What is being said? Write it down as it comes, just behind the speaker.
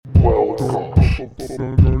Cool.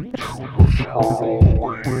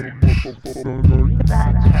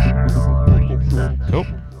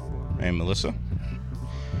 Hey, Melissa.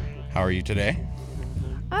 How are you today?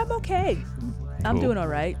 I'm okay. I'm doing all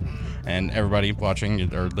right. And everybody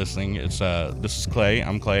watching or listening, this is Clay.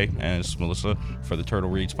 I'm Clay, and it's Melissa for the Turtle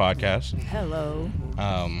Reads podcast. Hello.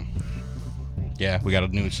 Yeah, we got a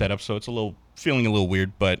new setup, so it's feeling a little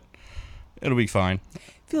weird, but it'll be fine.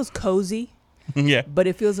 Feels cozy. Yeah. But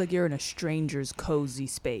it feels like you're in a stranger's cozy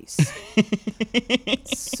space.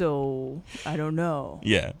 So, I don't know.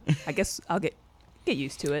 Yeah. I guess I'll get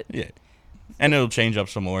used to it. Yeah. And it'll change up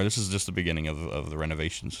some more. This is just the beginning of the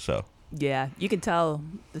renovations, so. Yeah, you can tell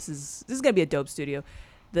this is gonna be a dope studio.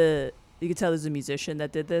 You can tell there's a musician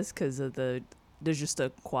that did this because of there's just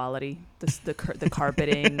a quality, the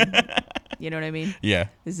carpeting. You know what I mean? Yeah.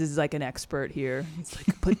 This is like an expert here. It's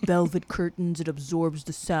like, put velvet curtains, it absorbs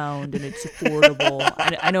the sound, and it's affordable.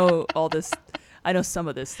 I know all this. I know some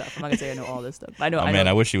of this stuff. I'm not gonna say I know all this stuff. I know.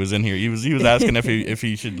 I wish he was in here. He was asking if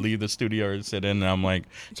he should leave the studio or sit in. And I'm like,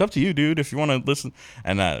 it's up to you, dude. If you want to listen.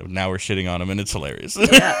 And now we're shitting on him, and it's hilarious.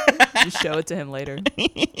 Yeah, just show it to him later.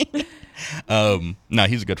 No,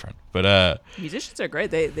 he's a good friend. But musicians are great.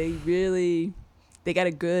 They got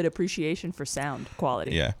a good appreciation for sound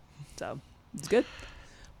quality. Yeah. So it's good.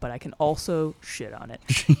 But I can also shit on it.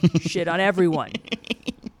 Shit on everyone.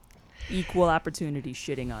 Equal opportunity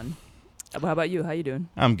shitting on. How about you? How you doing?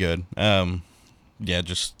 I'm good. Yeah,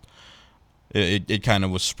 just it kind of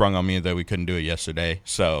was sprung on me that we couldn't do it yesterday,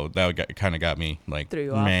 so that kind of got me like, threw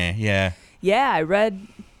you off. Meh, yeah. Yeah,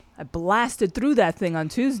 I blasted through that thing on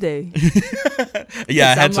Tuesday.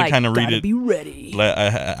 Yeah, I had to kind of read it. Be ready.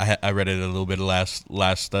 I read it a little bit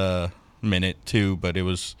last minute too, but it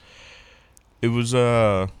was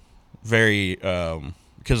very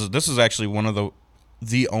because this is actually one of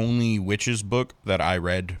the only witches book that I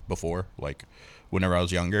read before, like whenever I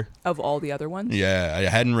was younger. Of all the other ones? Yeah, I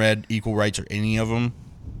hadn't read Equal Rights or any of them,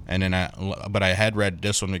 and then but I had read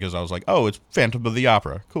this one because I was like, oh, it's Phantom of the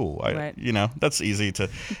Opera, cool. Right. That's easy to,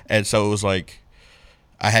 and so it was like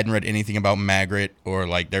I hadn't read anything about Magritte or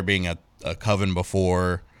like there being a coven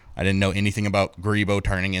before. I didn't know anything about Grebo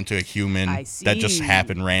turning into a human. I see. That just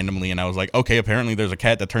happened randomly, and I was like, okay, apparently there's a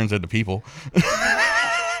cat that turns into people.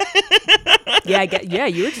 Yeah,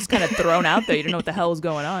 you were just kind of thrown out there. You didn't know what the hell was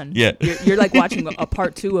going on. Yeah. You're like watching a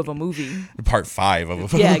part 2 of a movie. Part 5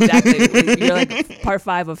 of a Yeah, exactly. You're like part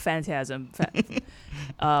 5 of Phantasm.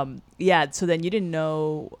 Yeah, so then you didn't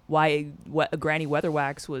know why Granny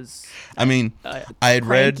Weatherwax was I mean, I had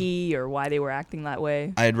cranky or why they were acting that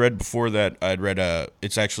way. I had read before that. I had read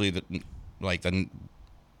it's actually the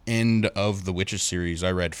end of the Witches series.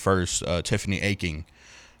 I read first Tiffany Aching,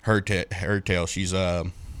 her tale. She's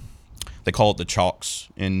they call it the Chalks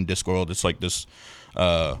in Discworld. It's like this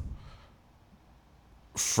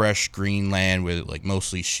fresh green land with like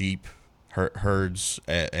mostly sheep herds,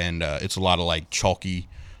 and it's a lot of like chalky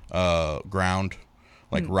ground,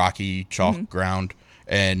 like rocky chalk ground.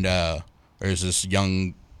 And there's this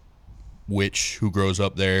young witch who grows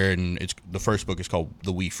up there, and the first book is called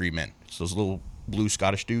The Wee Free Men. It's those little blue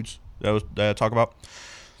Scottish dudes that I talk about.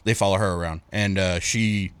 They follow her around, and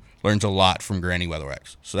she learns a lot from Granny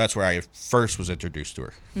Weatherwax. So that's where I first was introduced to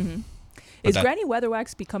her. Mm-hmm. Is Granny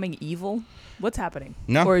Weatherwax becoming evil? What's happening?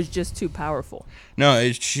 No. Or is just too powerful? No,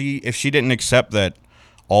 if she didn't accept that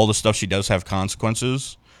all the stuff she does have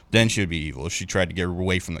consequences, then she would be evil. If she tried to get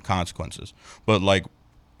away from the consequences. But like,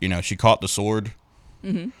 she caught the sword,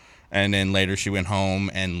 and then later she went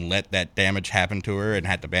home and let that damage happen to her and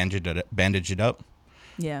had to bandage it up.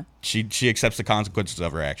 Yeah. She accepts the consequences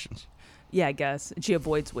of her actions. Yeah, I guess. And she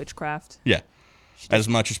avoids witchcraft. Yeah, as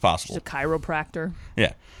much as possible. She's a chiropractor.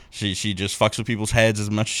 Yeah, she just fucks with people's heads as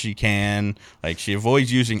much as she can. Like, she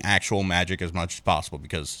avoids using actual magic as much as possible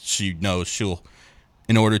because she knows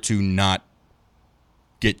in order to not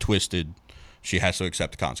get twisted, she has to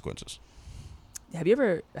accept the consequences. Have you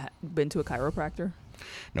ever been to a chiropractor?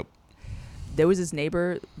 Nope. There was this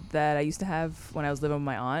neighbor that I used to have when I was living with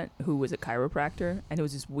my aunt who was a chiropractor, and it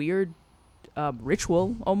was this weird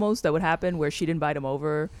ritual almost that would happen where she'd invite him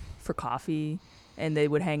over for coffee and they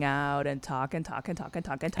would hang out and talk and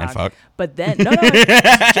fuck. But then no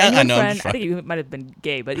genuine friend. I think he might have been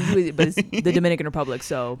gay, but it's the Dominican Republic,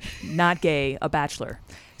 so not gay, a bachelor.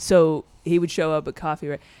 So he would show up at coffee,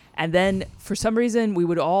 right? And then for some reason we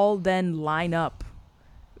would all then line up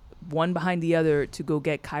one behind the other to go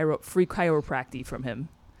get free chiropractic from him,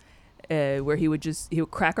 where he would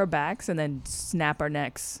crack our backs and then snap our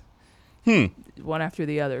necks. One after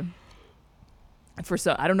the other.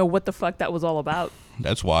 I don't know what the fuck that was all about.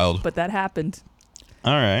 That's wild. But that happened.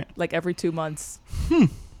 All right. Like every 2 months.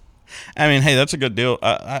 I mean, hey, that's a good deal.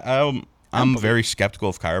 I'm very skeptical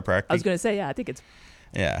of chiropractic. I was gonna say, yeah, I think it's.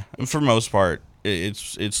 Yeah, and for most part,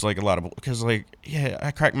 it's like a lot of because like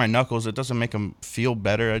I crack my knuckles. It doesn't make them feel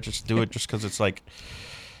better. I just do it just because it's like.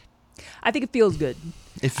 I think it feels good.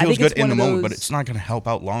 It feels good in the moment, but it's not going to help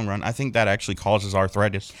out long run. I think that actually causes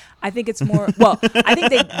arthritis. I think it's more. Well, I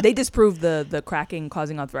think they disprove the cracking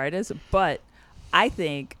causing arthritis, but I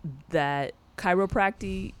think that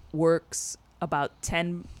chiropractic works about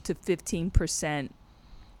 10 to 15%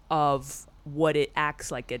 of what it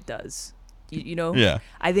acts like it does. You know? Yeah.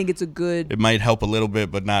 I think it's a good. It might help a little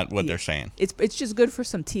bit, but not what they're saying. It's just good for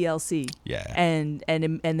some TLC. Yeah. And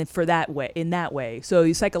for that way, in that way. So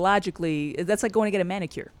you psychologically, that's like going to get a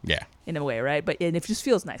manicure. Yeah. In a way, right? And it just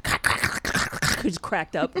feels nice. You're just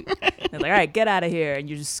cracked up. And like, all right, get out of here. And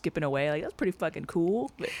you're just skipping away. Like, that's pretty fucking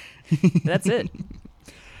cool. But that's it.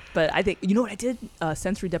 But I think, you know what I did?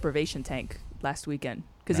 Sensory deprivation tank last weekend.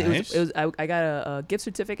 Because nice. I got a gift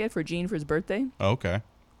certificate for Gene for his birthday. Okay.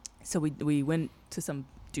 So we went to some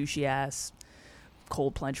douchey ass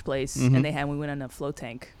cold plunge place, Mm-hmm. and we went on a float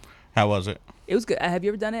tank. How was it? It was good. Have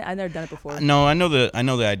you ever done it? I've never done it before. No, I know the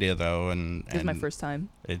idea though, and It was my first time.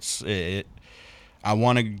 I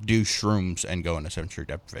want to do shrooms and go in a sensory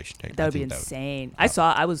deprivation tank. That would be insane.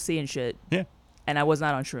 I was seeing shit. Yeah. And I was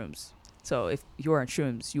not on shrooms. So if you're on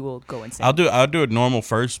shrooms, you will go insane. I'll do it normal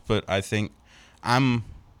first, but I think I'm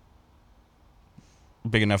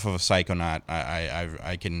big enough of a psychonaut.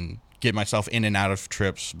 I can get myself in and out of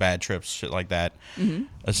trips, bad trips, shit like that. Mm-hmm.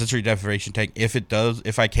 A sensory deprivation tank,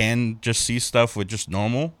 if I can just see stuff with just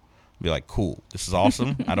normal, be like, cool, this is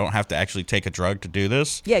awesome. I don't have to actually take a drug to do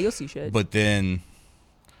this. Yeah, you'll see shit. But then,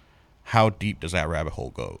 how deep does that rabbit hole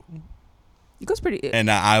go? It goes pretty. And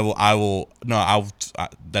that's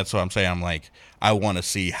what I'm saying. I'm like, I want to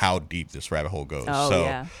see how deep this rabbit hole goes. Oh, so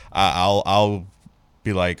yeah. I'll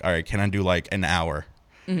be like, all right, can I do like an hour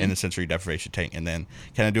Mm-hmm. in the sensory deprivation tank, and then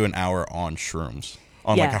can I do an hour on shrooms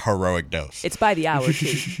on like a heroic dose? It's by the hour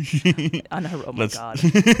too. Oh my god!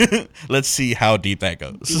 Let's see how deep that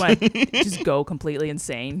goes. You want to just go completely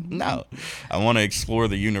insane? No, I want to explore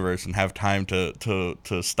the universe and have time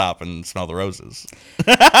to stop and smell the roses.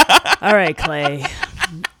 All right, Clay.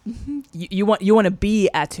 You want to be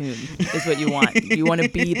Atune is what you want. You want to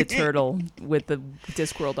be the turtle with the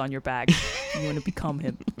Discworld on your back. You want to become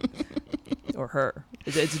him or her.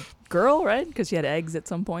 It's a girl, right? Because she had eggs at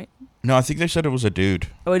some point. No, I think they said it was a dude.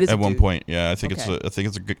 Oh, it is at a one dude. point. Yeah, I think Okay.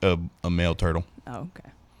 it's a male turtle. Oh, okay.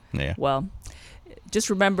 Yeah. Well, just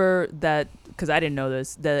remember that because I didn't know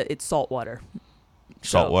this that it's saltwater.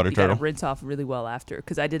 Saltwater you turtle. Gotta rinse off really well after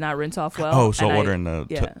because I did not rinse off well. Oh, saltwater in the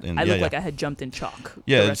I looked like I had jumped in chalk.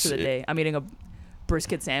 Yeah, the rest of the day. I'm eating a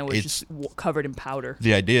brisket sandwich just covered in powder.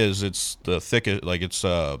 The idea is it's the thickest, like it's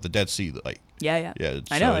the Dead Sea, like. Yeah. Yeah.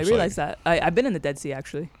 I know. I realized that. I've been in the Dead Sea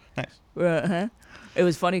actually. Nice. Uh-huh. It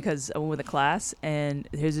was funny because I went with a class and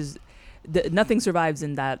nothing survives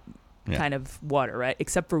in that kind of water, right?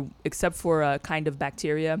 Except for a kind of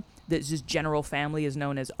bacteria that's just general family is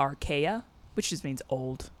known as archaea, which just means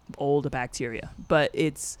old bacteria. But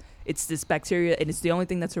it's this bacteria and it's the only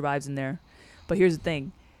thing that survives in there. But here's the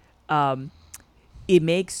thing, it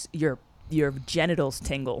makes your genitals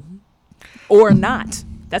tingle, or not.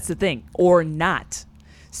 That's the thing, or not.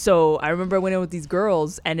 So I remember I went in with these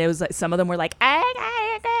girls, and it was like some of them were like,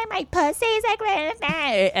 "My pussy's like,"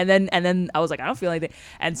 and then I was like, "I don't feel anything,"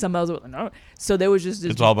 and some others were like, "No." So there was just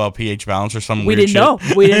this. It's all about pH balance or something. We weird didn't shit.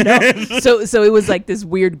 know. We didn't know. So it was like this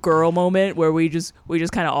weird girl moment where we just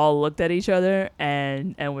kind of all looked at each other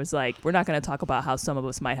and was like, "We're not going to talk about how some of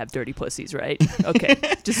us might have dirty pussies, right?" Okay,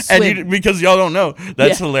 just swim. And because y'all don't know,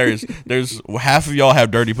 that's hilarious. There's half of y'all have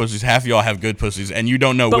dirty pussies, half of y'all have good pussies, and you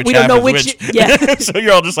don't know But which we don't half know is which. which. Yeah. So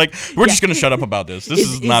you're all just like, we're just gonna shut up about this. This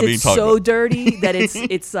is not being talked so about. dirty that it's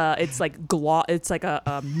like it's like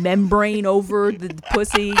a membrane over the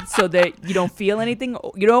pussy so that you don't feel anything,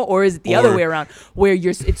 or is it the other way around where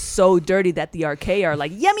it's so dirty that the archaea are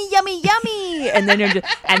like yummy yummy yummy and then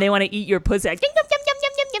and they want to eat your pussy like, yum, yum, yum, yum,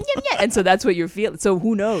 yum, yum, yum, yum. And so that's what you're feeling. So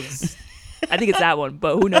who knows? I think it's that one,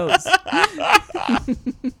 but who knows?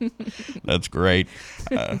 That's great.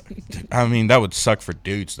 I mean, that would suck for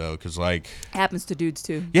dudes though, because like Happens to dudes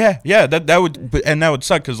too. yeah, that would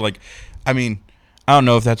suck because like, I mean, I don't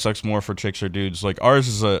know if that sucks more for chicks or dudes. Like ours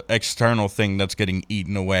is a external thing that's getting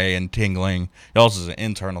eaten away and tingling. Yours is an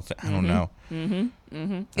internal thing. I don't know.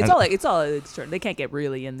 It's all external. They can't get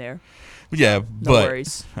really in there. Yeah, No but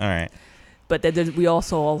worries. all right. But then we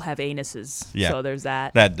also all have anuses. Yeah. So there's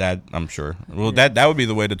that. That I'm sure. Well, that would be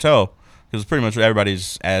the way to tell, because pretty much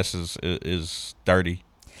everybody's ass is dirty.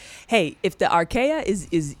 Hey, if the archaea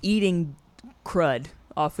is eating crud,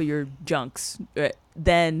 off of your junks,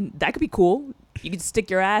 then that could be cool. You could stick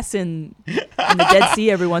your ass in the Dead Sea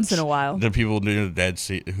every once in a while. The people near the Dead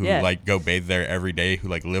Sea who like go bathe there every day, who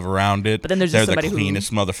like live around it. But then there's they're just the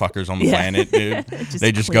cleanest motherfuckers on the planet, dude.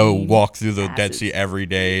 They just go walk through the Dead Sea every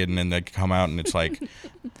day, and then they come out and it's like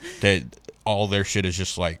all their shit is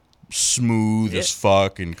just like smooth as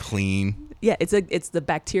fuck and clean. Yeah, it's the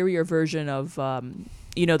bacteria version of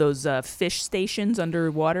those fish stations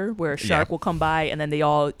underwater where a shark will come by and then they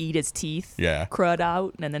all eat its teeth, crud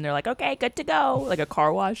out, and then they're like, okay, good to go, like a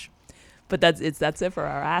car wash. But that's it for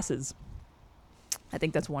our asses. I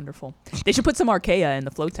think that's wonderful. They should put some archaea in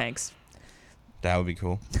the float tanks. That would be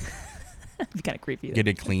cool. It'd be kind of creepy. Get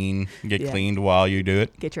it clean. Get cleaned while you do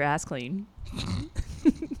it. Get your ass clean.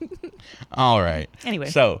 All right. Anyway.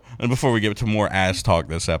 So, and before we get to more ass talk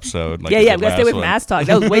this episode. We gotta stay away from ass talk.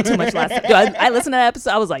 That was way too much last time. I listened to that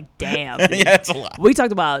episode. I was like, damn. Dude. Yeah, it's a lot. We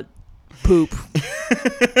talked about poop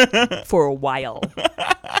for a while.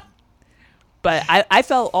 But I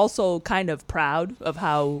felt also kind of proud of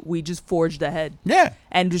how we just forged ahead. Yeah.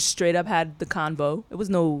 And just straight up had the convo. It was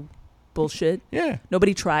no bullshit. Yeah.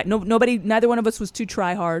 Nobody tried. Neither one of us was too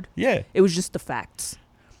try hard. Yeah. It was just the facts.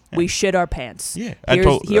 We shit our pants. Yeah.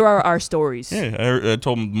 Here are our stories. Yeah. I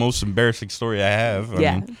told the most embarrassing story I have. I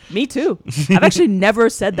mean. Me too. I've actually never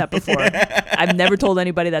said that before. I've never told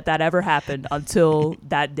anybody that ever happened until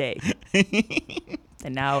that day.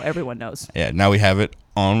 And now everyone knows. Yeah. Now we have it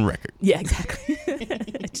on record. Yeah, exactly.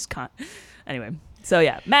 I just can't. Anyway. So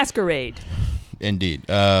yeah, Maskerade. Indeed.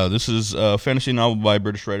 This is a fantasy novel by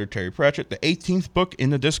British writer Terry Pratchett, the 18th book in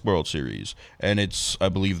the Discworld series. And it's, I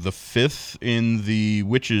believe, the 5th in the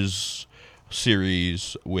Witches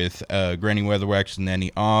series with Granny Weatherwax and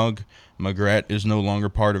Nanny Ogg. Margaret is no longer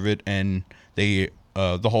part of it, and the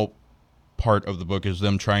whole part of the book is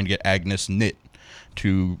them trying to get Agnes Nitt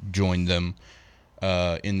to join them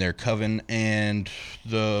in their coven. And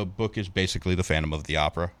the book is basically the Phantom of the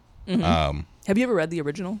Opera. Mm-hmm. Have you ever read the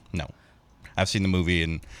original? No. I've seen the movie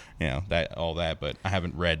and all that, but I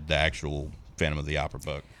haven't read the actual Phantom of the Opera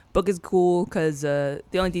book. Book is cool because the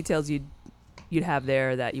only details you'd have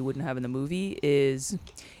there that you wouldn't have in the movie is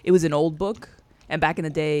it was an old book, and back in the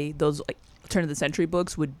day, those like turn of the century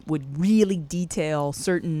books would really detail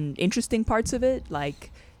certain interesting parts of it,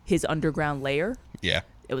 like his underground lair. Yeah,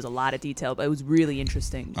 it was a lot of detail, but it was really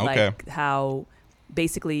interesting. Okay. Like how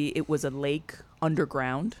basically it was a lake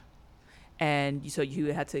underground. And so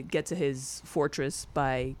you had to get to his fortress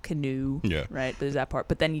by canoe, right? There's that part.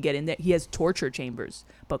 But then you get in there. He has torture chambers,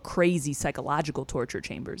 crazy psychological torture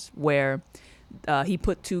chambers, where he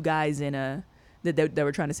put two guys in that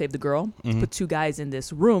were trying to save the girl. Mm-hmm. He put two guys in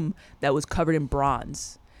this room that was covered in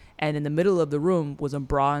bronze. And in the middle of the room was a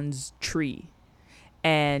bronze tree.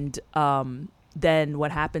 And then what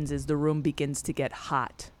happens is the room begins to get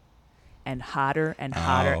hot. And hotter and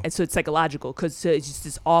hotter, and so it's psychological because it's just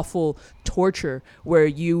this awful torture where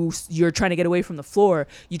you're trying to get away from the floor.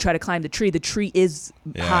 You try to climb the tree. The tree is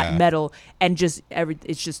hot metal, and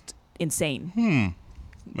it's just insane.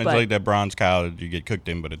 It's like that bronze cow that you get cooked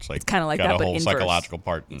in, but it's kind of like got that, a but whole inverse. Psychological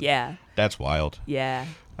part. That's wild. Yeah.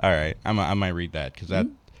 All right, I might read that because that.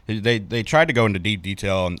 They tried to go into deep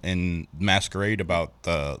detail in Maskerade about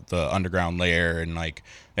the underground lair, and like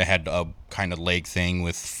they had a kind of lake thing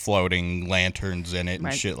with floating lanterns in it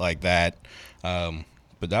and shit like that.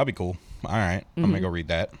 But that'd be cool. All right, I'm gonna go read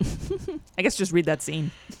that. I guess just read that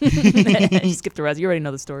scene. You skip the rest. You already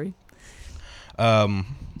know the story.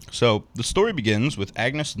 So the story begins with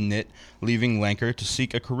Agnes Nitt leaving Lancre to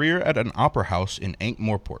seek a career at an opera house in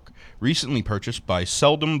Ankh-Morpork, recently purchased by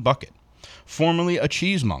Seldom Bucket, formerly a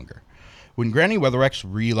cheesemonger. When Granny Weatherwax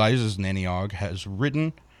realizes Nanny Ogg has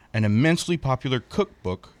written an immensely popular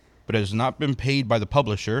cookbook but has not been paid by the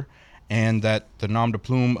publisher, and that the nom de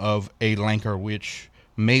plume of a Lancre witch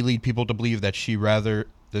may lead people to believe that she rather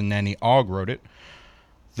than Nanny Ogg wrote it,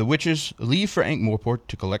 the witches leave for Ankh-Morpork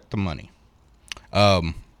to collect the money.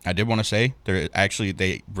 I did want to say,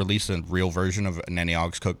 they released a real version of Nanny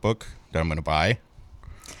Ogg's cookbook that I'm going to buy.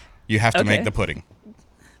 You have to make the pudding.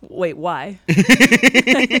 Wait, why?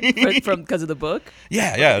 Because of the book?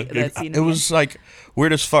 Yeah. It was like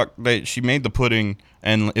weird as fuck that she made the pudding,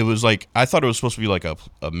 and it was like I thought it was supposed to be like a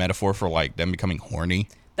metaphor for like them becoming horny.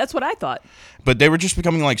 That's what I thought. But they were just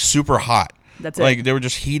becoming like super hot. That's it. Like they were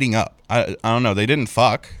just heating up. I don't know. They didn't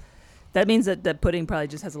fuck. That means that the pudding probably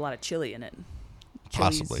just has a lot of chili in it.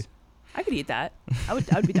 Possibly. I could eat that. I would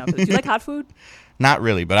be down for this. Do you like hot food? Not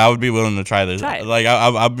really, but I would be willing to try this. Try it. Like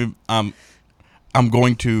I'll be I'm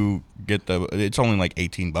going to get it's only like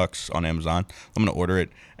 $18 on Amazon. I'm going to order it,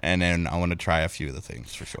 and then I want to try a few of the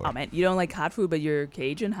things for sure. Oh, man. You don't like hot food, but you're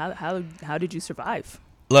Cajun? How did you survive?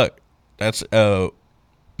 Look, that's a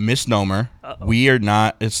misnomer. Uh-oh. We are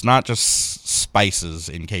not, it's not just spices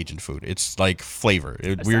in Cajun food. It's like flavor.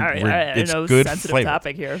 It's good sensitive flavor.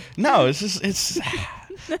 Topic here. No, it's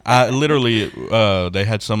literally, they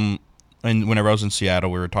had some, and whenever I was in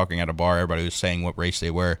Seattle, we were talking at a bar, everybody was saying what race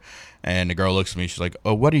they were, and the girl looks at me, she's like,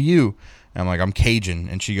 "Oh, what are you?" And I'm like, "I'm Cajun."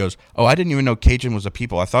 And she goes, "Oh, I didn't even know Cajun was a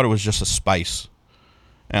people. I thought it was just a spice."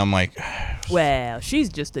 And I'm like, well, she's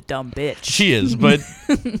just a dumb bitch. She is, but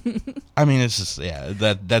I mean, it's just,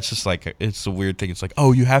 that's just like, it's a weird thing. It's like,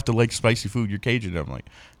 oh, you have to like spicy food, you're Cajun. I'm like,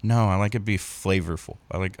 no, I like it to be flavorful.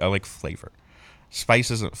 I like flavor. Spice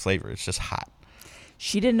isn't flavor, it's just hot.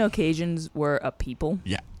 She didn't know Cajuns were a people?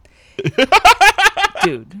 Yeah.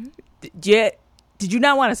 Dude, did you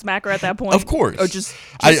not want to smack her at that point? Of course. Or just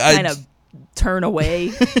kind of turn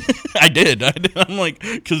away? I did. I'm like,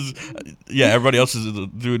 because everybody else is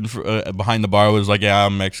doing behind the bar was like, yeah,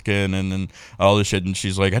 I'm Mexican, and then all this shit, and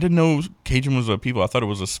she's like, I didn't know Cajun was a people. I thought it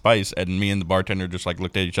was a spice. And me and the bartender just like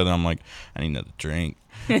looked at each other. I'm like, I need another drink.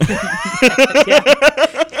 Yeah.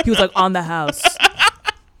 He was like, on the house.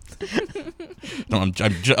 No, I'm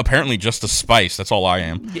apparently just a spice. That's all I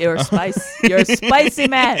am. You're a spice. You're a spicy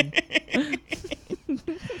man.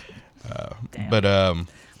 But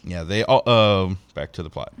yeah, they all back to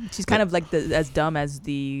the plot. She's kind of like as dumb as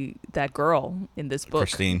that girl in this book,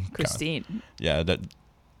 Christine. Yeah,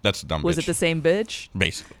 that's a dumb. Was bitch. it the same bitch?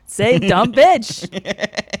 Basically, say dumb bitch.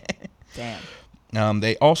 Damn.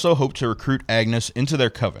 They also hope to recruit Agnes into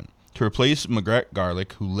their coven to replace Margaret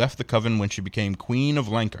Garlic, who left the coven when she became Queen of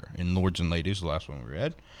Lancre in Lords and Ladies, the last one we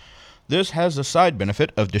read. This has the side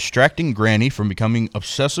benefit of distracting Granny from becoming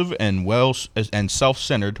obsessive and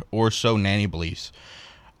self-centered, or so Nanny believes,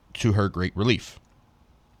 to her great relief.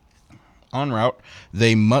 En route,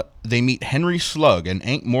 they meet Henry Slug, an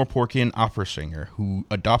Ankh-Morporkian opera singer who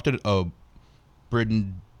adopted a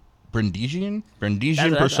Brindisian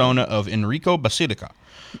persona of Enrico Basilica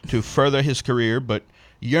to further his career, but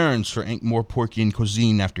yearns for Ankh-Morporkian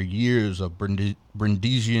cuisine after years of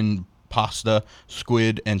Brindisian pasta,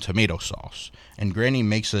 squid, and tomato sauce. And Granny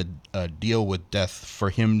makes a deal with death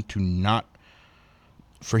for him not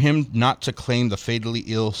to claim the fatally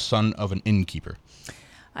ill son of an innkeeper.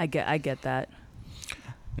 I get that.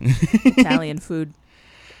 Italian food,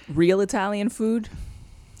 real Italian food,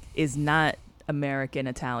 is not American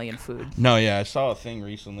Italian food. No, yeah, I saw a thing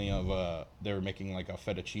recently of they were making like a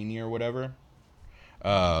fettuccine or whatever.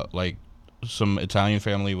 Like some Italian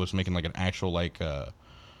family was making like an actual like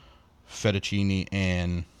fettuccine,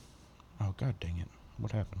 and oh god dang it,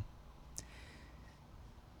 what happened?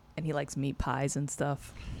 And he likes meat pies and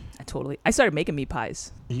stuff. I started making meat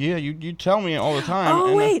pies. Yeah, you tell me all the time.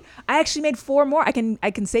 Oh wait, I actually made 4 more. I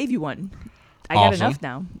can save you one. I awesome. got enough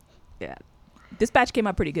now. Yeah, this batch came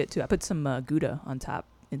out pretty good too. I put some Gouda on top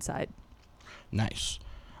inside. Nice.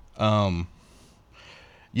 Yeah,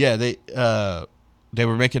 they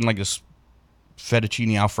were making like this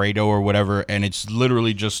fettuccine Alfredo or whatever, and it's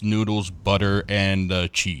literally just noodles, butter,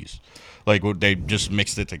 and cheese. Like they just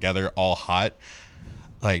mixed it together all hot.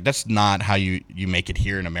 Like, that's not how you make it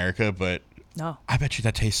here in America, but no, I bet you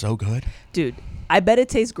that tastes so good. Dude, I bet it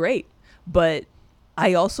tastes great, but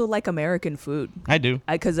I also like American food. I do.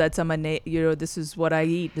 Because that's this is what I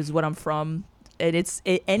eat. This is what I'm from. And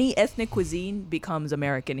any ethnic cuisine becomes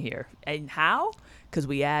American here. And how? Because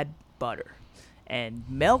we add butter and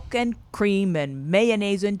milk and cream and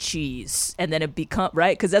mayonnaise and cheese. And then it becomes,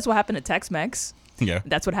 right? Because that's what happened to Tex-Mex. Yeah.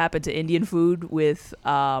 That's what happened to Indian food with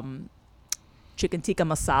chicken tikka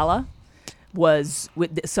masala. Was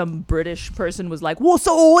with some British person was like, "What's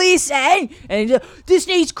all this saying?" And this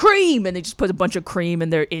needs cream, and they just put a bunch of cream in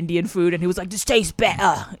their Indian food, and he was like, "This tastes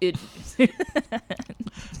better."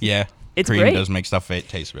 Yeah, it's cream great. Does make stuff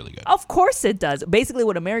taste really good. Of course it does. Basically,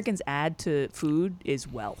 what Americans add to food is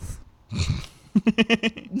wealth.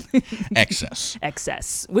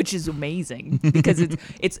 Excess, which is amazing because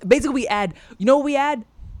it's basically we add. You know what we add?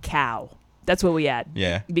 Cow. That's what we add.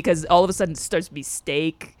 Yeah. Because all of a sudden it starts to be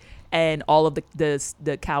steak and all of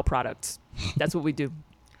the cow products. That's what we do.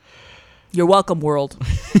 You're welcome, world.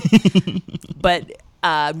 But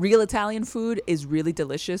real Italian food is really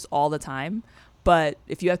delicious all the time. But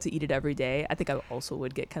if you have to eat it every day, I think I also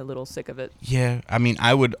would get kind of a little sick of it. Yeah, I mean,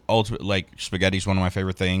 I would ultimately like spaghetti's one of my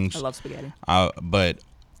favorite things. I love spaghetti. But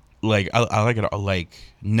like I like it like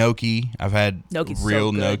gnocchi. I've had Gnocchi's real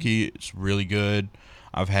so good. gnocchi. It's really good.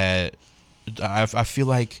 I feel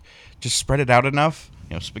like just spread it out enough.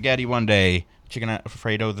 You know, spaghetti one day, chicken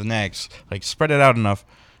Alfredo the next. Like, spread it out enough,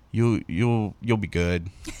 you'll be good.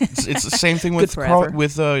 It's the same thing with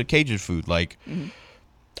Cajun food. Like,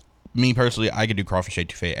 me personally, I could do crawfish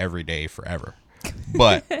etouffee every day forever.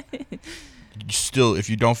 But still, if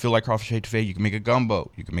you don't feel like crawfish etouffee, you can make a gumbo.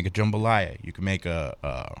 You can make a jambalaya. You can make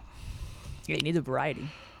a you need a variety.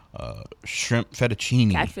 Shrimp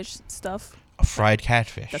fettuccine. Catfish stuff. A fried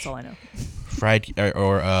catfish. That's all I know. Fried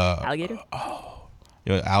or alligator.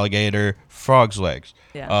 Alligator, frog's legs.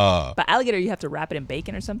 Yeah. But alligator, you have to wrap it in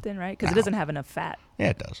bacon or something, right? Because it doesn't have enough fat. Yeah,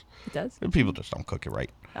 it does. It does. People just don't cook it right.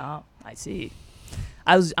 Oh, I see.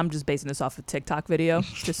 I'm just basing this off a TikTok video,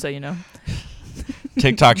 just so you know.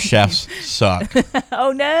 TikTok chefs suck.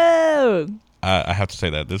 Oh no! I have to say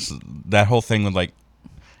that whole thing with like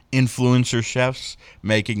influencer chefs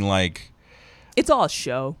making like it's all a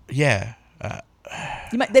show. Yeah.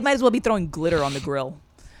 They might as well be throwing glitter on the grill.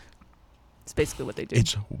 It's basically what they do.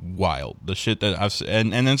 It's wild. The shit that I've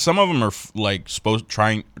and then some of them are like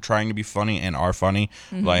trying to be funny and are funny.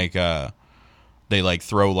 Like they like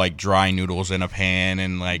throw like dry noodles in a pan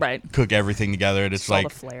and like cook everything together. And it's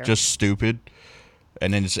like just stupid.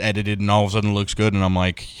 And then it's edited and all of a sudden it looks good. And I'm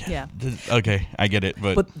like, yeah, okay, I get it.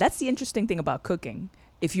 But that's the interesting thing about cooking.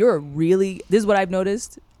 If you're this is what I've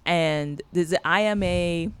noticed. And I'm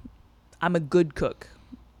a good cook.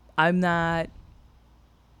 I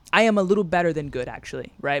am a little better than good,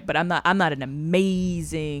 actually, right? But I'm not an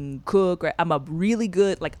amazing cook, right? I'm a really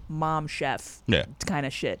good, like, mom chef kind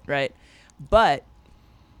of shit, right? But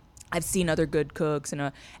I've seen other good cooks,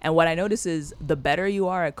 and what I notice is the better you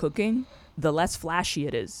are at cooking, the less flashy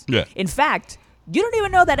it is. Yeah. In fact, you don't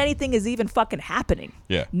even know that anything is even fucking happening.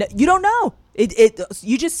 Yeah. No, you don't know.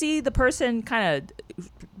 You just see the person kind of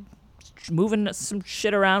moving some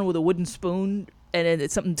shit around with a wooden spoon, and then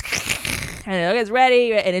it's something, and it's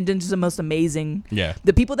ready, and it's just the most amazing. Yeah.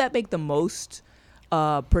 The people that make the most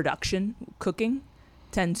production cooking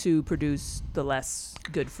tend to produce the less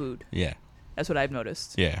good food. Yeah. That's what I've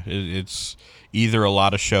noticed. Yeah, it's either a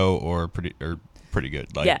lot of show or pretty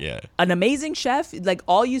good. Like, yeah. An amazing chef, like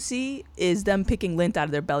all you see is them picking lint out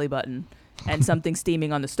of their belly button and something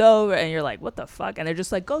steaming on the stove, and you're like, what the fuck? And they're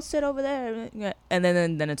just like, go sit over there, and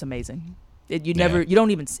then it's amazing. You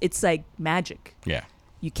don't even. It's like magic. Yeah.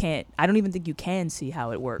 You can't. I don't even think you can see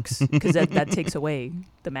how it works because that takes away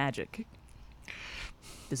the magic.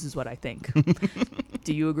 This is what I think.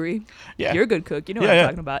 Do you agree? Yeah. You're a good cook. You know what I'm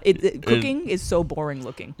talking about. Cooking is so boring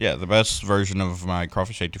looking. Yeah, the best version of my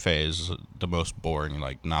crawfish etouffee is the most boring.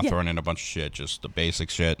 Like, not throwing in a bunch of shit, just the basic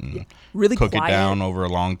shit, and really cook it down over a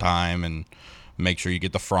long time, and make sure you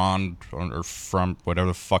get the frond or from whatever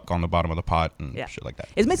the fuck on the bottom of the pot and shit like that.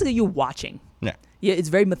 It's basically you watching. Yeah. Yeah, it's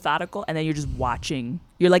very methodical, and then you're just watching.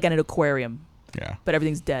 You're like at an aquarium. Yeah. But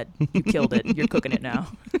everything's dead. You killed it. You're cooking it now.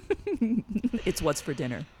 It's what's for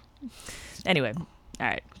dinner. Anyway, all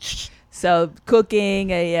right. So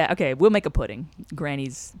cooking, okay, we'll make a pudding.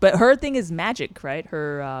 Granny's, but her thing is magic, right?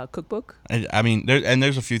 Her cookbook. I mean,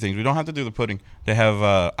 there's a few things. We don't have to do the pudding. They have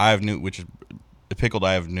eye of newt, which is pickled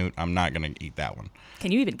eye of newt. I'm not gonna eat that one.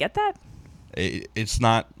 Can you even get that? It's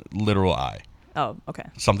not literal eye. Oh, okay.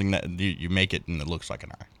 Something that you make it and it looks like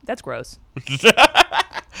an eye. That's gross.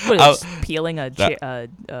 What is peeling a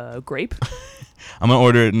grape? I'm gonna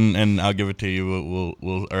order it and I'll give it to you.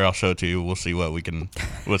 We'll or I'll show it to you. We'll see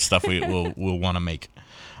what stuff we'll want to make.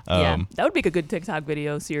 Yeah, that would make a good TikTok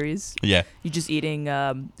video series. Yeah, you just eating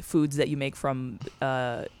foods that you make from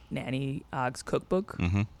Nanny Ogg's cookbook.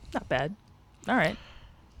 Mm-hmm. Not bad. All right.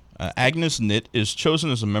 Agnes Knit is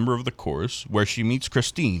chosen as a member of the chorus, where she meets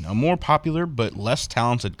Christine, a more popular but less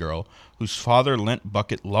talented girl whose father lent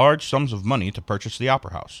Bucket large sums of money to purchase the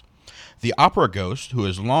opera house. The opera ghost, who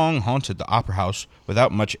has long haunted the opera house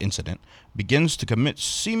without much incident, begins to commit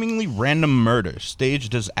seemingly random murders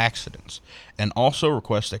staged as accidents, and also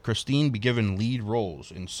requests that Christine be given lead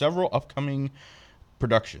roles in several upcoming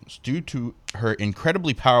productions. Due to her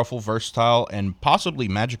incredibly powerful, versatile, and possibly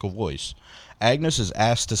magical voice, Agnes is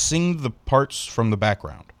asked to sing the parts from the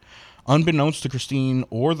background. Unbeknownst to Christine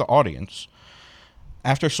or the audience,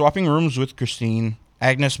 after swapping rooms with Christine,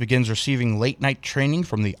 Agnes begins receiving late-night training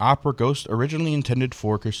from the opera ghost originally intended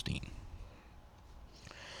for Christine.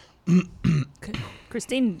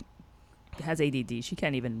 Christine has ADD. She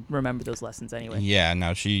can't even remember those lessons anyway. Yeah,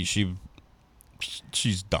 no, she's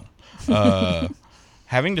dumb.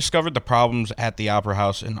 Having discovered the problems at the opera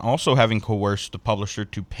house and also having coerced the publisher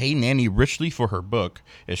to pay Nanny richly for her book,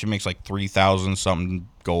 she makes like 3,000 something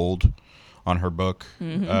gold on her book.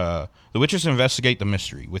 The witches investigate the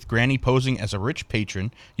mystery, with Granny posing as a rich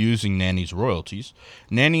patron using Nanny's royalties,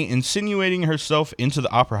 Nanny insinuating herself into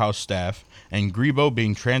the opera house staff, and Grebo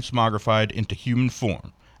being transmogrified into human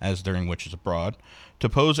form, as during Witches Abroad, to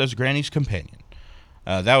pose as Granny's companion.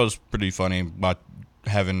 That was pretty funny, about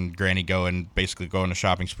having Granny go and basically go on a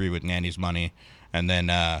shopping spree with Nanny's money, and then,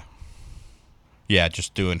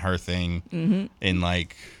 just doing her thing in,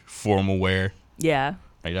 like, formal wear. Yeah.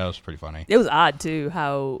 Like, that was pretty funny. It was odd, too,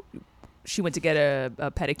 how she went to get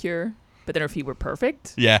a pedicure, but then her feet were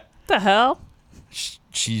perfect. Yeah. What the hell?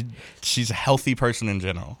 She's a healthy person in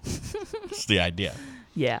general. That's the idea.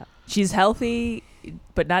 Yeah. She's healthy,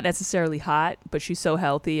 but not necessarily hot, but she's so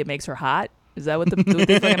healthy it makes her hot. Is that what the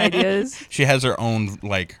fucking idea is? She has her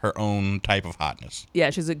own type of hotness.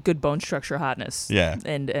 Yeah, she's a good bone structure hotness. Yeah.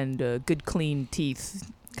 And good clean teeth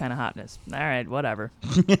kind of hotness. All right, whatever.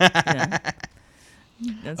 Yeah.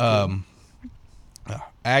 That's cool.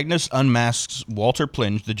 Agnes unmasks Walter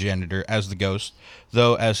Plinge, the janitor, as the ghost,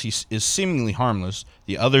 though as he is seemingly harmless,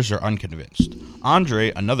 the others are unconvinced.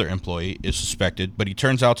 Andre, another employee, is suspected, but he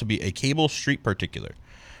turns out to be a Cable Street particular,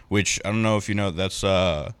 which, I don't know if you know, that's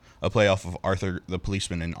a play off of Arthur the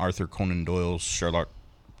Policeman in Arthur Conan Doyle's Sherlock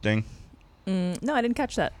thing. No, I didn't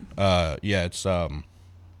catch that. It's, let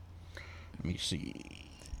me see.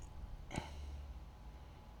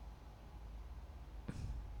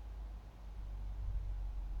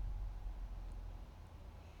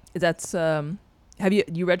 That's have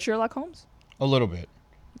you read Sherlock Holmes? A little bit,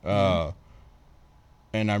 and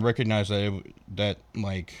I recognize that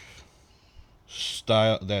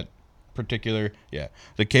style, that particular,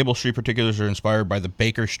 the Cable Street particulars are inspired by the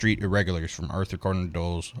Baker Street irregulars from Arthur Conan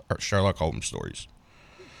Doyle's Sherlock Holmes stories.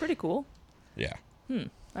 Pretty cool. Yeah.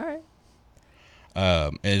 All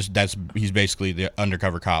right. He's basically the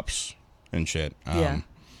undercover cops and shit. Yeah.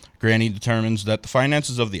 Granny determines that the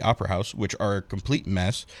finances of the opera house, which are a complete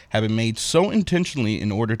mess, have been made so intentionally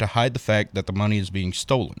in order to hide the fact that the money is being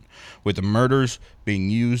stolen, with the murders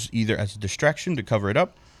being used either as a distraction to cover it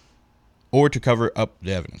up or to cover up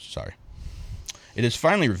the evidence. Sorry. It is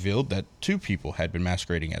finally revealed that two people had been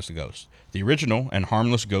masquerading as the ghost. The original and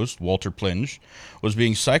harmless ghost, Walter Plinge, was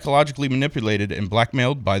being psychologically manipulated and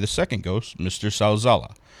blackmailed by the second ghost, Mr.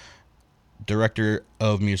 Salzala, director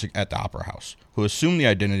of music at the opera house, who assumed the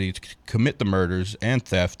identity to commit the murders and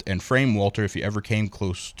theft and frame Walter if he ever came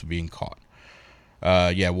close to being caught.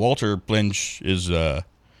 Walter Plinge is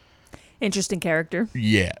interesting character.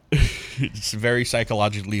 Yeah. It's a very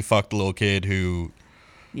psychologically fucked little kid who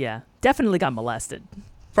definitely got molested.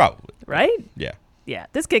 Probably. Right? Yeah. Yeah,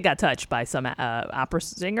 this kid got touched by some opera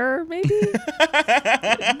singer, maybe?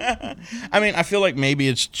 I mean, I feel like maybe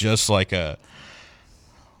it's just like a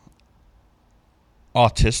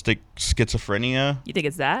autistic schizophrenia. You think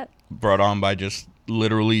it's that? Brought on by just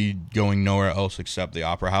literally going nowhere else except the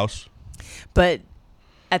opera house. But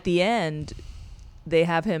at the end, they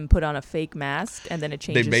have him put on a fake mask, and then it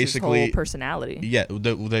changes his whole personality. Yeah,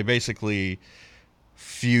 they basically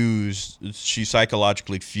she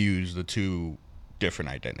psychologically fused the two different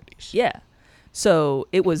identities. Yeah. So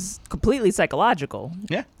it was completely psychological.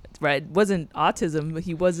 Yeah. Right? It wasn't autism.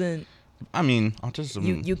 He wasn't... I mean,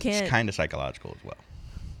 autism you can't, is kind of psychological as well.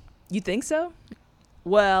 You think so?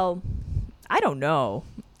 Well, I don't know.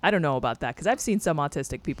 I don't know about that, because I've seen some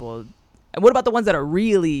autistic people. And what about the ones that are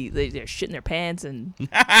really, they're shitting their pants and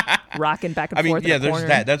rocking back and forth in a corner?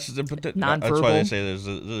 That's why they say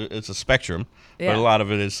it's a spectrum, but a lot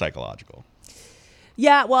of it is psychological.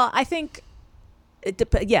 Yeah, well, I think,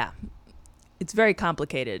 it's very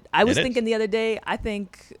complicated. I was thinking the other day, I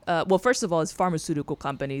think, first of all, as pharmaceutical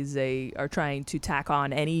companies, they are trying to tack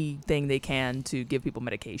on anything they can to give people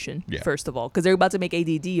medication, first of all, because they're about to make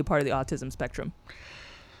ADD a part of the autism spectrum.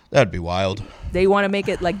 That'd be wild. They want to make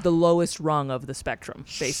it like the lowest rung of the spectrum,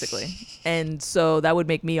 basically. And so that would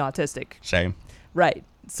make me autistic. Same. Right.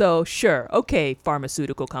 So, sure. Okay,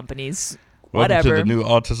 pharmaceutical companies. Welcome whatever. to the new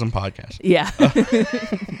autism podcast. Yeah.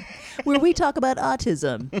 Where we talk about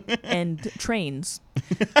autism and trains.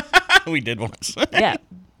 We did once. Yeah.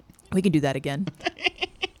 We can do that again.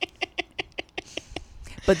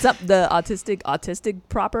 But the autistic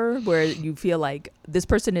proper, where you feel like this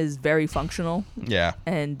person is very functional. Yeah.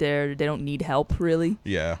 And they don't need help, really.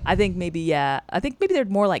 Yeah. I think maybe they're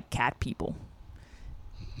more like cat people.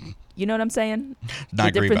 You know what I'm saying?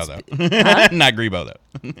 Not Grebo, though. Huh? Not Grebo,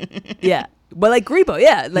 though. Yeah. But like Grebo,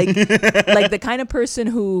 yeah. Like the kind of person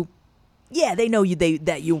who, they know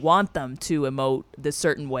that you want them to emote this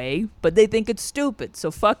certain way, but they think it's stupid,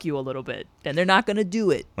 so fuck you a little bit. And they're not going to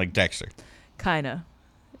do it. Like Dexter. Kind of.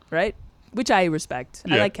 Right? Which I respect.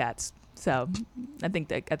 Yeah. I like cats. So I think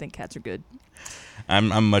cats are good.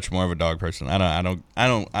 I'm much more of a dog person. I'm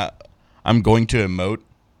going to emote,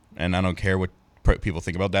 and I don't care what people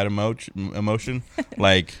think about that emotion.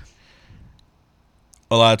 Like,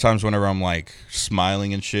 a lot of times whenever I'm like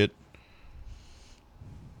smiling and shit,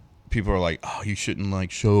 people are like, "Oh, you shouldn't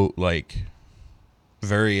like show like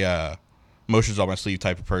very emotions on my sleeve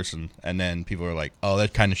type of person." And then people are like, "Oh,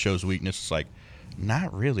 that kind of shows weakness." It's like,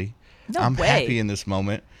 not really. I'm happy in this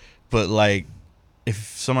moment, but like, if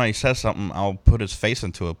somebody says something, I'll put his face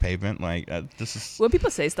into a pavement. Like, this is... When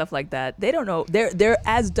people say stuff like that, they don't know. They're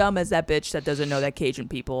as dumb as that bitch that doesn't know that Cajun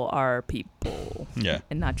people are people. Yeah.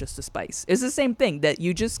 And not just a spice. It's the same thing that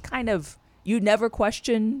you just kind of, you never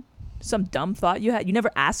question some dumb thought you had. You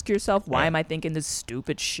never ask yourself, why am I thinking this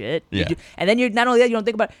stupid shit? Yeah. And then you're, not only that, you don't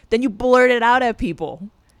think about it, then you blurt it out at people.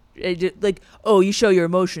 Like, oh, you show your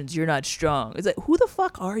emotions, you're not strong. It's like, who the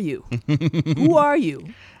fuck are you? Who are you?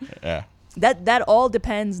 Yeah. That all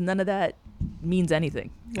depends. None of that means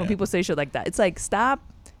anything. When people say shit like that, it's like, stop,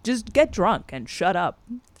 just get drunk and shut up.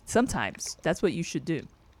 Sometimes that's what you should do.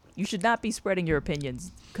 You should not be spreading your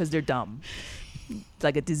opinions because they're dumb. It's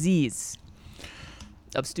like a disease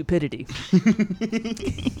of stupidity.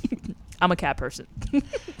 I'm a cat person.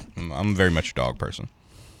 I'm very much a dog person.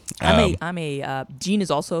 Jean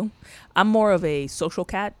is also, I'm more of a social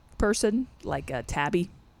cat person, like a tabby.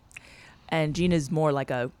 And Jean is more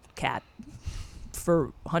like a cat,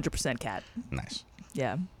 for 100% cat. Nice.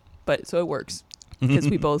 Yeah. But so it works because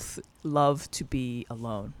we both love to be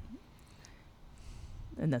alone.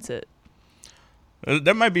 And that's it.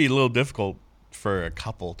 That might be a little difficult for a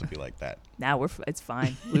couple to be like that. Now it's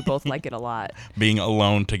fine. We both like it a lot. Being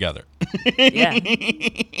alone together. Yeah.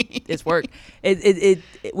 It's work.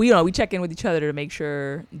 We check in with each other to make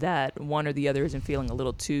sure that one or the other isn't feeling a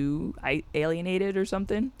little too alienated or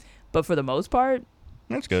something. But for the most part,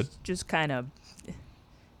 that's good. Just kind of,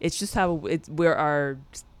 it's just how where our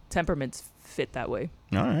temperaments fit that way.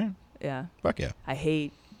 All right. Yeah. Fuck yeah. I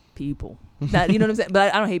hate people. That, you know what I'm saying?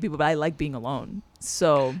 But I don't hate people, but I like being alone.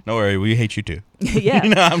 So. Don't worry, we hate you too. Yeah.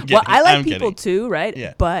 No, I'm kidding. Well, I like people too, right?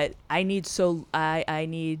 Yeah. But I need so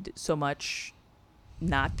much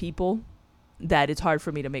not people that it's hard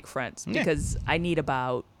for me to make friends because I need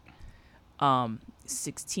about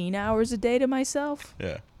 16 hours a day to myself.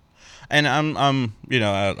 Yeah. And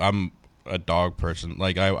I'm a dog person.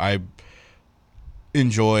 Like I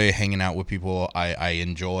enjoy hanging out with people I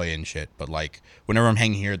enjoy and shit. But like whenever I'm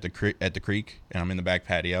hanging here at the creek and I'm in the back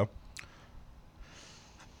patio,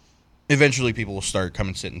 eventually people will start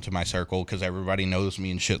coming sit into my circle because everybody knows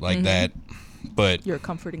me and shit like that. But you're a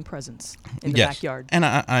comforting presence in the backyard. And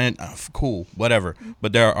I cool, whatever.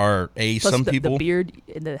 But there are some people. The beard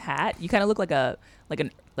in the hat, you kind of look like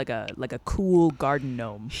a cool garden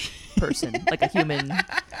gnome person, like a human,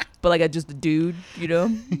 but like just a dude, you know,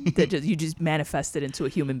 that you just manifested into a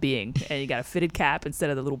human being, and you got a fitted cap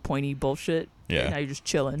instead of the little pointy bullshit. Yeah. And now you're just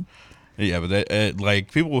chilling. Yeah, but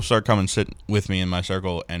like people will start coming sit with me in my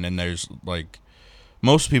circle, and then there's like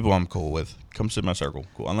most people I'm cool with. Come sit in my circle,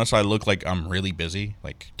 cool. Unless I look like I'm really busy,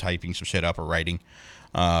 like typing some shit up or writing.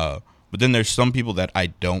 But then there's some people that I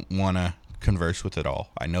don't want to converse with at all.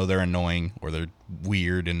 I know they're annoying or they're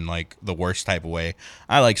weird in like the worst type of way.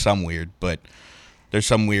 I like some weird, but there's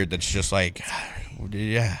some weird that's just like,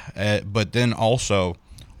 yeah. But then also,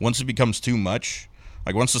 once it becomes too much,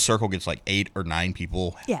 like once the circle gets like 8 or 9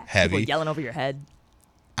 people heavy, people yelling over your head,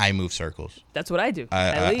 I move circles. That's what I do.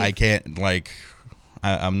 I can't like.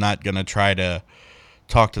 I'm not gonna try to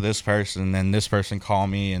talk to this person and then this person call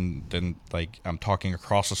me and then like I'm talking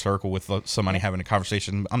across the circle with somebody having a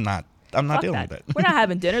conversation. I'm not dealing with it. We're not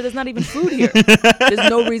having dinner. There's not even food here. There's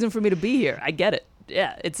no reason for me to be here. I get it.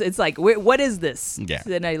 Yeah, it's like, what is this? Yeah. So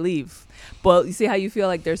then I leave. But you see how you feel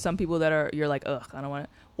like there's some people that you're like, ugh, I don't want to.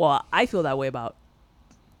 Well, I feel that way about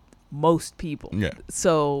most people. Yeah.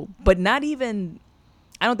 So, but not even.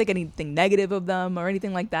 I don't think anything negative of them or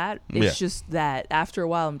anything like that. It's just that after a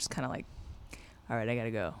while, I'm just kind of like, all right, I got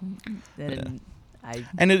to go.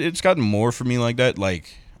 And it's gotten more for me like that.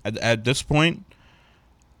 Like at this point,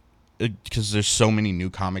 because there's so many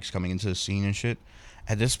new comics coming into the scene and shit.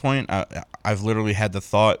 At this point, I've literally had the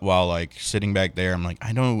thought while like sitting back there. I'm like,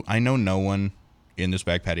 I know no one in this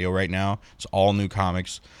back patio right now. It's all new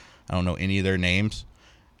comics. I don't know any of their names.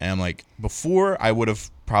 And I'm like, before I would have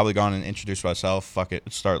probably gone and introduced myself, fuck it,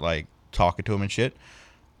 start like talking to them and shit.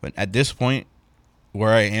 But at this point, where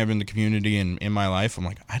I am in the community and in my life, I'm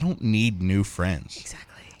like, I don't need new friends. Exactly.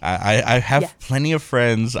 I have plenty of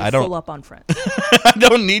friends. I don't full up on friends. I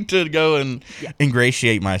don't need to go and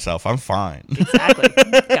ingratiate myself. I'm fine. Exactly.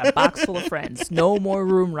 Got a box full of friends. No more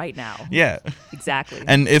room right now. Yeah. Exactly.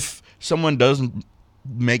 And if someone doesn't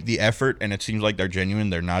make the effort and it seems like they're genuine,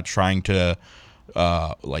 they're not trying to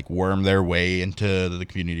like worm their way into the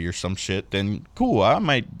community or some shit, then cool, I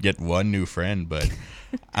might get one new friend, but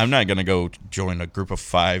I'm not gonna go join a group of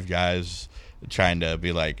 5 guys trying to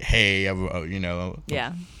be like, hey,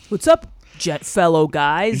 yeah, what's up, fellow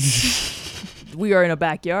guys? We are in a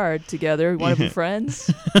backyard together. Want to be friends?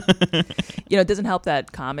 It doesn't help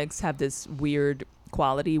that comics have this weird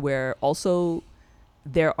quality where also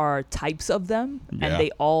there are types of them, and they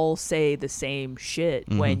all say the same shit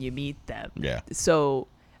when you meet them. Yeah. So,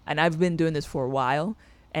 and I've been doing this for a while,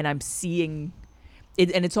 and I'm seeing it,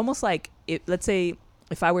 and it's almost like, let's say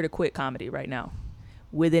if I were to quit comedy right now,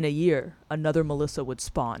 within a year, another Melissa would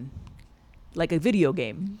spawn, like a video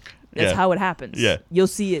game. That's how it happens. Yeah. You'll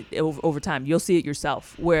see it over time. You'll see it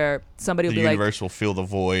yourself, where somebody will be like... The universe will fill the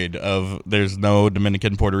void of there's no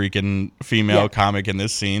Dominican, Puerto Rican female comic in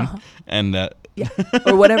this scene. And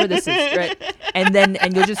or whatever this is, right?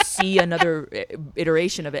 And you'll just see another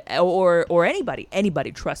iteration of it. Or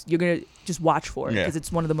anybody, trust. You're going to just watch for it, because it's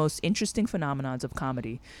one of the most interesting phenomenons of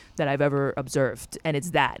comedy that I've ever observed. And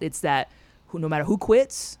it's that no matter who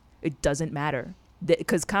quits, it doesn't matter.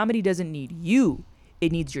 Because comedy doesn't need you.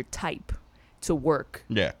 It needs your type to work.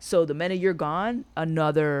 Yeah. So the minute you're gone,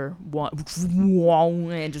 another one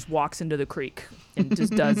and just walks into the creek and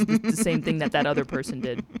just does the same thing that other person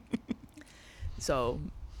did. So,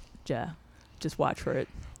 yeah, just watch for it.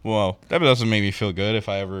 Well, that doesn't make me feel good if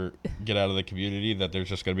I ever get out of the community, that there's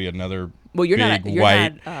just going to be another you're not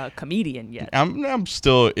a comedian yet. I'm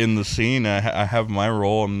still in the scene. I have my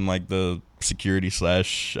role. I'm like the security /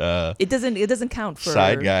 it doesn't count for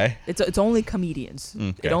side guy. It's only comedians.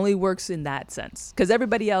 Okay. It only works in that sense, because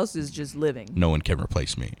everybody else is just living. No one can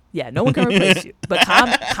replace me. Yeah, no one can replace you. But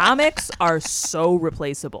comics are so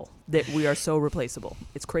replaceable. That we are so replaceable.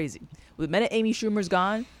 It's crazy. The minute Amy Schumer's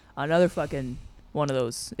gone, another fucking one of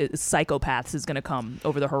those psychopaths is gonna come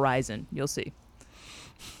over the horizon. You'll see.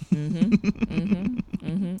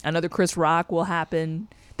 Another Chris Rock will happen.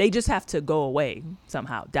 They just have to go away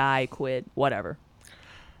somehow. Die, quit, whatever.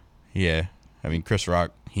 Yeah. I mean, Chris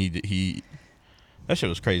Rock, he that shit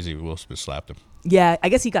was crazy. Will Smith slapped him. Yeah, I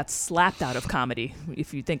guess he got slapped out of comedy,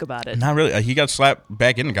 if you think about it. Not really. He got slapped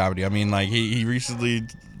back into comedy. I mean, like, he recently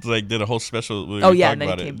did a whole special. And then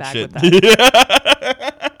he came back with that.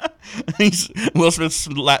 Will Smith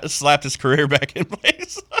slapped his career back in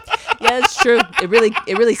place. Yeah, it's true. It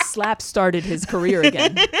really started his career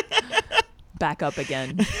again. Back up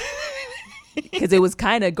again, because it was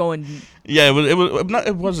kind of going. Yeah,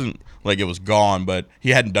 it wasn't like it was gone, but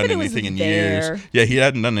he hadn't done anything in years. Yeah, he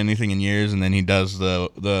hadn't done anything in years, and then he does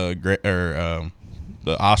the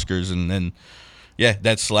Oscars, and then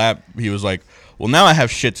that slap. He was like, "Well, now I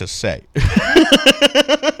have shit to say."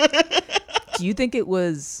 Do you think it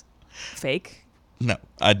was fake? No,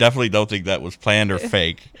 I definitely don't think that was planned or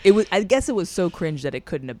fake. It was. I guess it was so cringe that it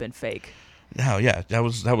couldn't have been fake. Oh yeah, that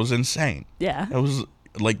was insane. Yeah, that was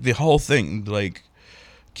like the whole thing. Like,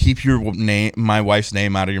 keep my wife's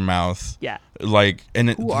name out of your mouth. Yeah. Like,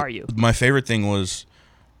 who are you? My favorite thing was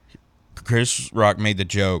Chris Rock made the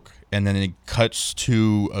joke, and then it cuts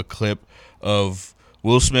to a clip of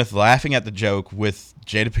Will Smith laughing at the joke with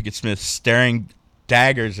Jada Pinkett Smith staring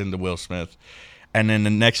daggers into Will Smith, and then the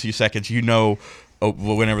next few seconds,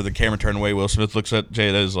 whenever the camera turned away, Will Smith looks at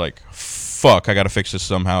Jada is like, "Fuck, I gotta fix this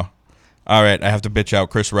somehow. All right, I have to bitch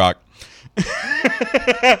out Chris Rock."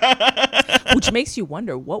 Which makes you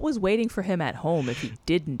wonder what was waiting for him at home if he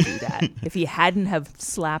didn't do that. If he hadn't have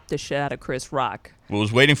slapped the shit out of Chris Rock. What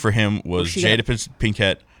was waiting for him was Jada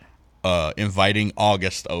Pinkett inviting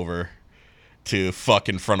August over to fuck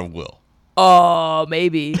in front of Will. Oh,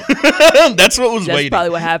 maybe. That's what was waiting. That's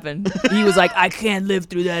probably what happened. He was like, I can't live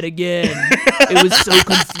through that again. It was so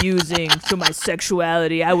confusing. So my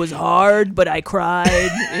sexuality, I was hard, but I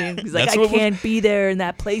cried. He's like, I can't be there in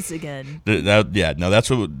that place again. That's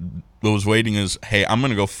what was waiting is, hey, I'm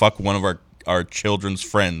going to go fuck one of our children's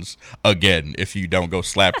friends again if you don't go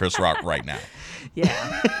slap Chris Rock right now.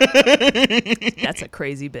 Yeah. That's a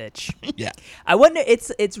crazy bitch. Yeah. I wonder,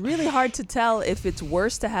 it's really hard to tell if it's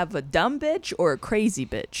worse to have a dumb bitch or a crazy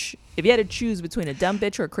bitch. If you had to choose between a dumb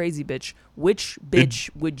bitch or a crazy bitch, which bitch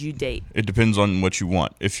would you date? It depends on what you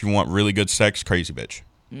want. If you want really good sex, crazy bitch.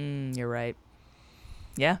 You're right.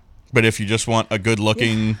 Yeah. But if you just want a good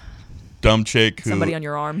looking dumb chick somebody on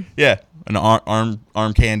your arm. Yeah. An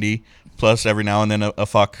arm candy plus every now and then a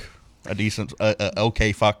fuck, a decent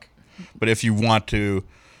okay fuck. But if you want to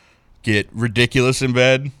get ridiculous in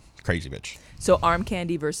bed, crazy bitch. So arm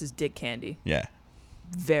candy versus dick candy. Yeah.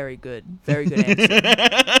 Very good. Very good answer.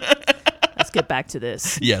 Let's get back to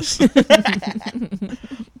this. Yes.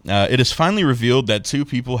 It is finally revealed that two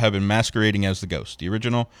people have been masquerading as the ghost. The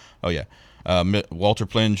original, Walter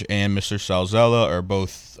Plinge and Mr. Salzella are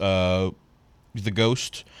both the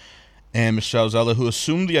ghost, and Mr. Salzella, who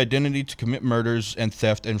assumed the identity to commit murders and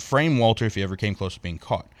theft and frame Walter if he ever came close to being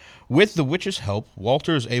caught. With the witch's help,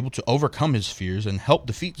 Walter is able to overcome his fears and help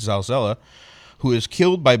defeat Salzella, who is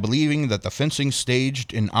killed by believing that the fencing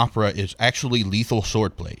staged in opera is actually lethal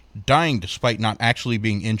swordplay, dying despite not actually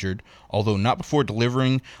being injured, although not before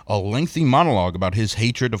delivering a lengthy monologue about his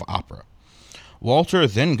hatred of opera. Walter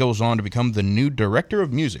then goes on to become the new director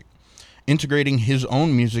of music, integrating his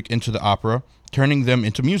own music into the opera, turning them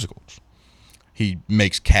into musicals. He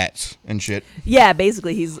makes cats and shit. Yeah,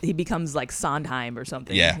 basically he becomes like Sondheim or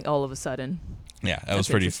something. Yeah. All of a sudden. Yeah, that was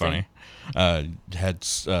pretty funny.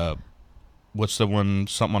 What's the one,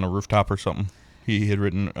 something on a rooftop or something he had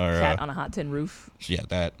written? Or, Cat on a hot tin roof. Yeah,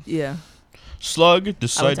 that. Yeah. Slug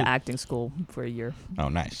decided... I went to acting school for a year. Oh,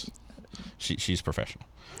 nice. She's professional.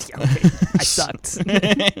 Yeah, okay. I sucked.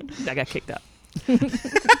 I got kicked out.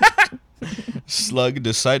 Slug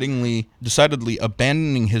decidedly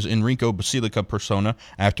abandoning his Enrico Basilica persona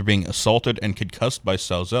after being assaulted and concussed by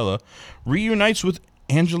Salzella, reunites with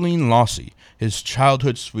Angeline Lossie, his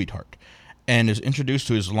childhood sweetheart, and is introduced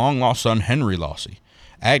to his long-lost son Henry Lossie.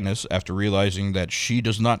 Agnes, after realizing that she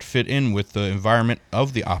does not fit in with the environment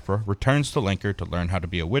of the opera, returns to Lancre to learn how to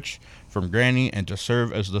be a witch from Granny and to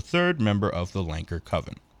serve as the third member of the Lancre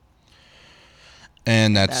Coven.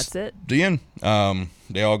 And that's it. The end.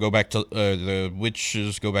 They all go back to the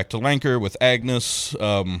witches go back to Lancre with Agnes.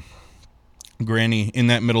 Granny, in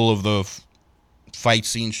that middle of the fight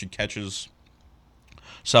scene, she catches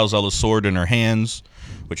Salzella's sword in her hands,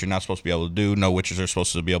 which you're not supposed to be able to do. No witches are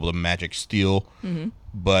supposed to be able to magic steal. Mm-hmm.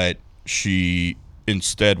 But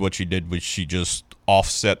instead what she did was she just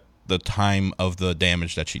offset the time of the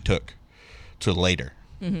damage that she took to later.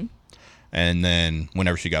 Mm-hmm. And then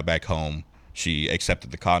whenever she got back home, she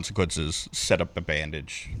accepted the consequences, set up the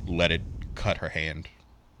bandage, let it cut her hand,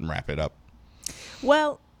 and wrap it up.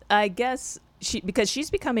 Well, I guess because she's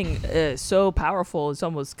becoming so powerful, it's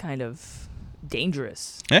almost kind of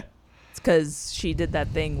dangerous. Yeah. It's because she did that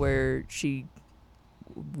thing where she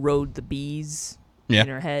rode the bees in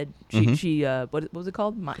her head. She what was it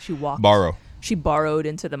called? She walked. Borrow. She borrowed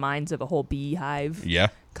into the minds of a whole beehive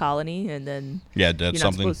colony, and then that's you're not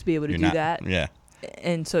something supposed to be able to do that. Yeah.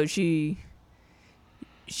 And so she's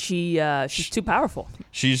too powerful.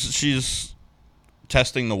 She's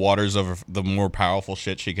testing the waters of the more powerful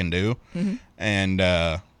shit she can do,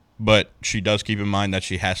 and but she does keep in mind that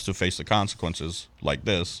she has to face the consequences like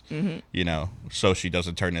this, so she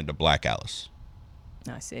doesn't turn into Black Alice.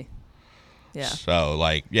 I see. Yeah. So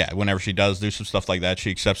whenever she does do some stuff like that,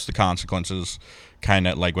 she accepts the consequences. Kind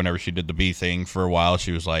of like whenever she did the bee thing for a while,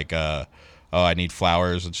 she was like, "Oh, I need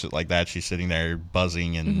flowers" and shit like that. She's sitting there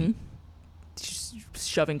buzzing and she's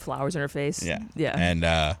shoving flowers in her face. Yeah.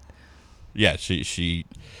 And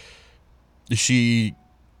she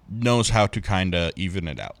knows how to kind of even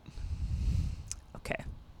it out. Okay.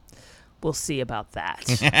 We'll see about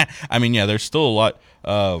that. I mean, there's still a lot.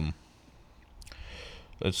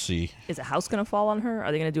 Let's see. Is a house going to fall on her?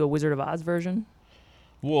 Are they going to do a Wizard of Oz version?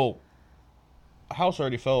 Well, a house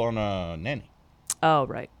already fell on Nanny. Oh,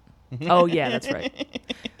 right. Oh, yeah, that's right.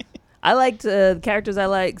 I liked the characters I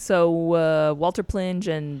like. So Walter Plinge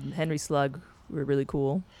and Henry Slug were really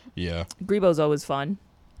cool. Yeah. Grebo's always fun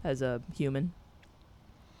as a human.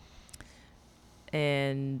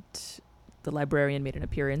 And the librarian made an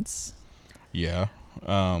appearance. Yeah.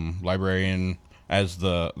 Librarian as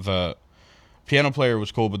the piano player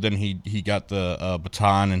was cool, but then he got the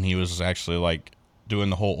baton and he was actually like doing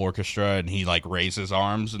the whole orchestra, and he like raised his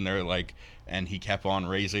arms and they're like, and he kept on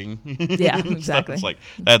raising. Yeah, exactly. It's like,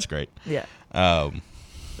 that's great. Yeah.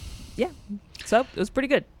 Yeah. So it was pretty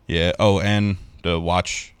good. Yeah. Oh, and the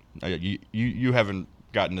watch. You haven't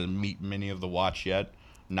gotten to meet many of the watch yet.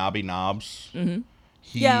 Knobby Knobs. Mm-hmm.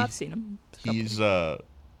 Yeah, I've seen him. He's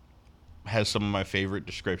has some of my favorite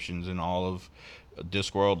descriptions in all of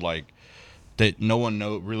Discworld. Like that, no one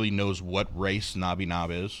really knows what race Knobby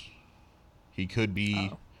Knob is. He could be.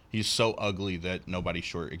 Oh. He's so ugly that nobody's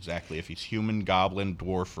sure exactly if he's human, goblin,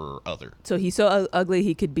 dwarf, or other. So he's so ugly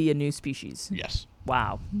he could be a new species. Yes.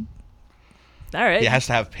 Wow. All right. He has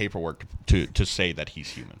to have paperwork to say that he's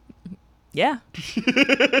human. Yeah.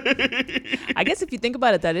 I guess if you think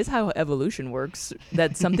about it, that is how evolution works.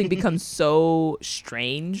 That something becomes so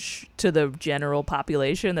strange to the general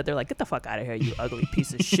population that they're like, get the fuck out of here, you ugly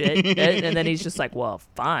piece of shit. And then he's just like, well,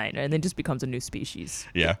 fine. And then just becomes a new species.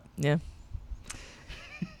 Yeah. Yeah.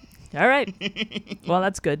 All right. Well,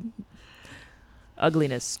 that's good.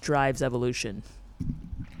 Ugliness drives evolution.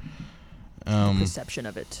 perception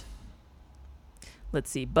of it. Let's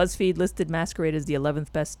see. BuzzFeed listed Maskerade as the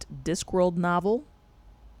 11th best Discworld novel.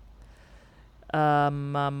 What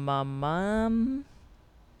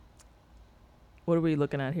are we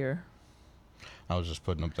looking at here? I was just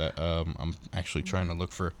putting up that. I'm actually trying to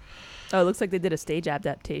look for. Oh, it looks like they did a stage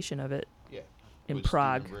adaptation of it. Yeah. In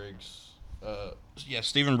Prague. Stephen Briggs.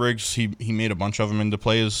 Stephen Briggs. He made a bunch of them into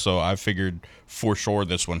plays, so I figured for sure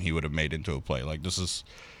this one he would have made into a play. Like this is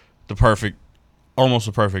almost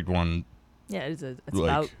the perfect one. Yeah, it's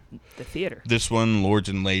about the theater. This one, Lords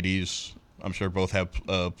and Ladies. I'm sure both have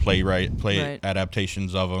play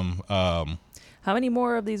adaptations of them. How many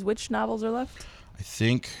more of these witch novels are left? I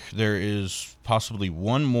think there is possibly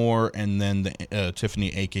one more, and then the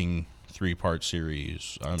Tiffany Aching 3-part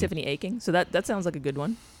series. Tiffany Aching? So that sounds like a good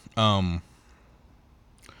one.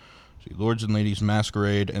 Lords and Ladies,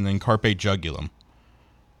 Maskerade, and then Carpe Jugulum.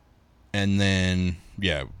 And then,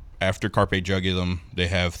 after Carpe Jugulum, they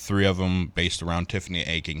have 3 of them based around Tiffany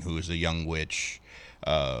Aching, who is a young witch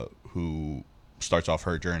who starts off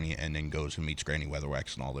her journey and then goes and meets Granny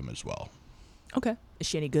Weatherwax and all them as well. Okay. Is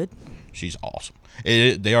she any good? She's awesome.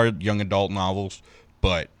 They are young adult novels,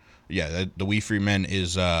 but the Wee Free Men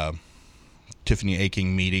is Tiffany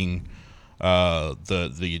Aching meeting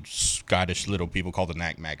the Scottish little people called the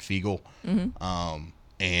Knack Mac Feegle. Mm-hmm.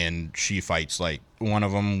 And she fights like one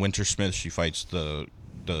of them, Wintersmith. She fights the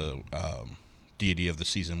deity of the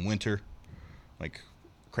season, Winter. Like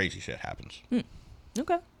crazy shit happens.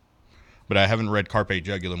 Okay. But I haven't read Carpe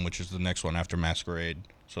Jugulum, which is the next one after Maskerade,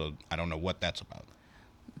 so I don't know what that's about.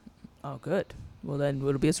 Oh, good. Well, then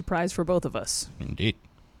it'll be a surprise for both of us. Indeed.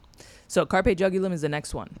 So Carpe Jugulum is the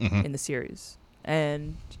next one in the series.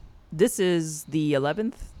 And this is the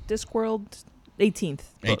 11th Discworld? 18th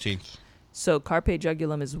book. 18th. So Carpe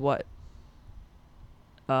Jugulum is what?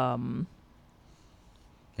 Let's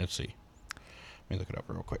see. Let me look it up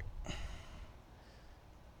real quick.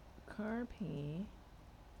 Carpe...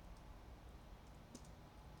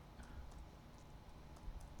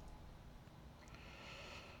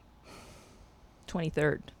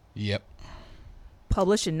 23rd. Yep.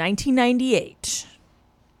 Published in 1998.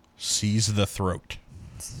 Seize the Throat.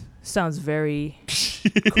 Sounds very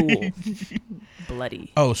cool.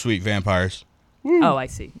 Bloody. Oh, sweet. Vampires. Woo. Oh, I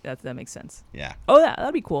see. That makes sense. Yeah. Oh,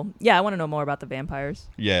 that'd be cool. Yeah, I want to know more about the vampires.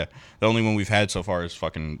 Yeah. The only one we've had so far is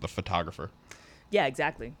fucking the photographer. Yeah,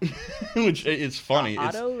 exactly. Which it's funny.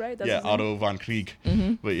 Otto, right? That's Otto von Krieg.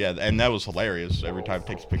 Mm-hmm. But yeah, and that was hilarious. Every time he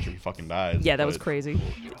takes a picture, he fucking dies. Yeah, that was crazy.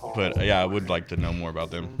 But I would like to know more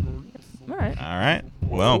about them. All right.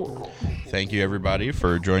 Well, thank you everybody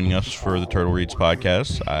for joining us for the Turtle Reads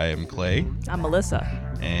podcast. I am Clay. I'm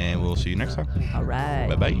Melissa. And we'll see you next time. All right.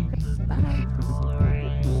 Bye-bye. Bye.